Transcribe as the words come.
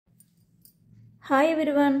Hi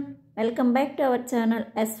everyone, welcome back to our channel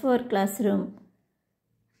S4 Classroom.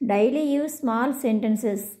 Daily use small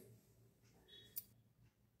sentences.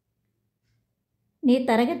 నీ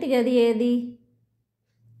తరగతి గది ఏది?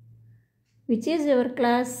 Which is your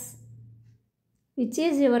class? Which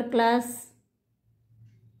is your class?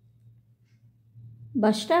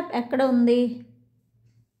 Bus stop ఎక్కడ ఉంది?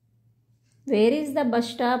 Where is the bus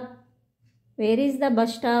stop? Where is the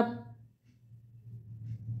bus stop?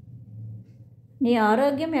 నీ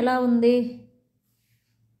ఆరోగ్యం ఎలా ఉంది?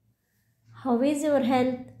 How is your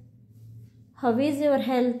health? How is your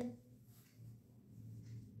health?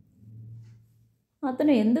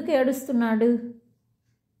 అతను ఎందుకు ఏడుస్తున్నాడు?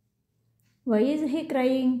 Why is he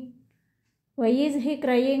crying? Why is he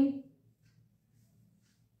crying?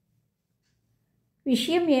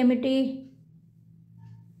 విషయం ఏమిటి?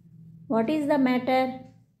 What is the matter?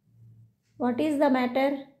 What is the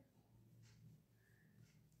matter?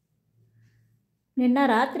 నిన్న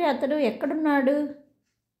రాత్రి అతడు ఎక్కడున్నాడు?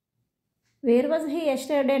 Where was he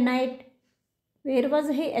yesterday night? Where was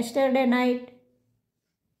he yesterday night?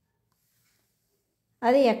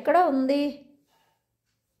 అది ఎక్కడ ఉంది?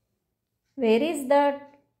 Where is that?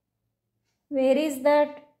 Where is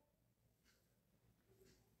that?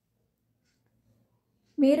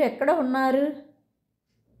 మీరు ఎక్కడ ఉన్నారు?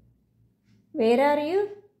 Where are you?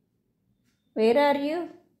 Where are you?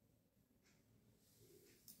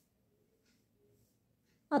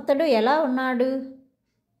 అతడు ఎలా ఉన్నాడు?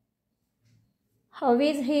 How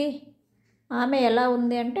is he? ఆమె ఎలా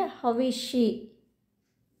ఉంది అంటే how is she?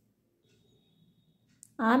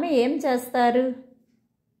 ఆమె ఏం చేస్తారు?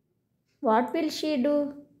 What will she do?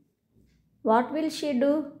 What will she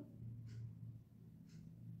do?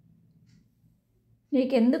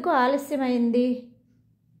 నీకెందుకు ఆలస్యమైంది?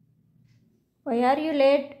 Why are you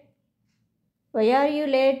late? Why are you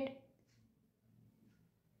late?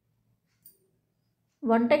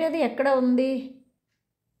 వంటగది ఎక్కడ ఉంది?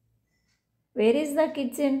 Where is the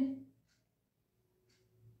kitchen?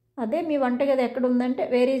 అదే మీ వంటగది ఎక్కడ ఉందంటే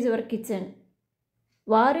where is your kitchen?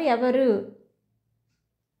 వారు ఎవరు?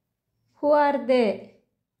 Who are they?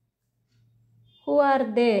 Who are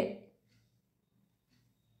they?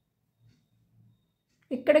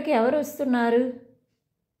 ఇక్కడికి ఎవరు వస్తున్నారు?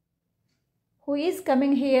 Who is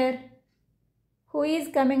coming here? Who is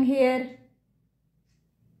coming here?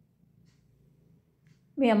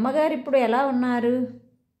 మీ అమ్మగారు ఇప్పుడు ఎలా ఉన్నారు?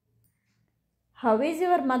 How is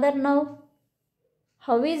your mother now?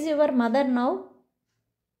 How is your mother now?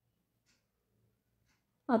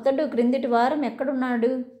 అతడు క్రిందటి వారం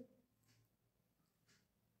ఎక్కడున్నాడు?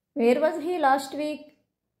 Where was he last week?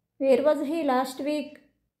 Where was he last week?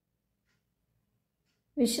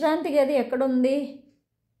 విశ్రాంతి గది ఎక్కడుంది?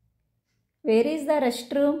 Where is the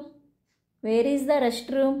restroom? Where is the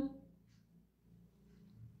restroom?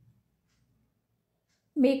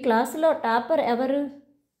 మీ క్లాసులో టాపర్ ఎవరు?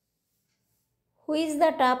 Who is the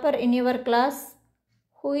topper in your class?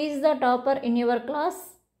 Who is the topper in your class?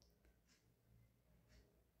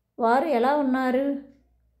 వారు ఎలా ఉన్నారు?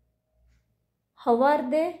 How are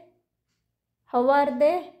they? How are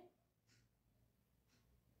they?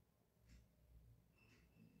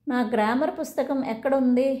 నా grammar పుస్తకం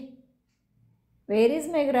ఎక్కడుంది? Where is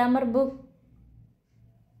my grammar book?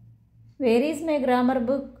 Where is my grammar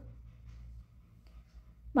book?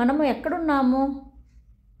 మనము ఎక్కడున్నాము?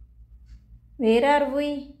 Where are we?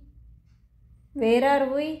 Where are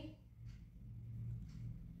we?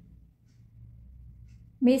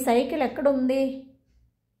 Me cycle ఎక్కడుంది?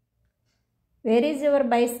 Where is your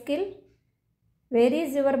bicycle? Where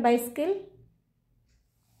is your bicycle?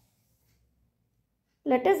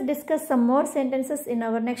 Let us discuss some more sentences in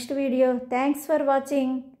our next video. Thanks for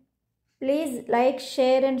watching. Please like,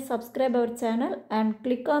 share and subscribe our channel and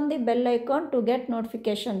click on the bell icon to get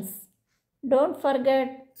notifications. Don't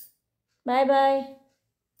forget. Bye bye.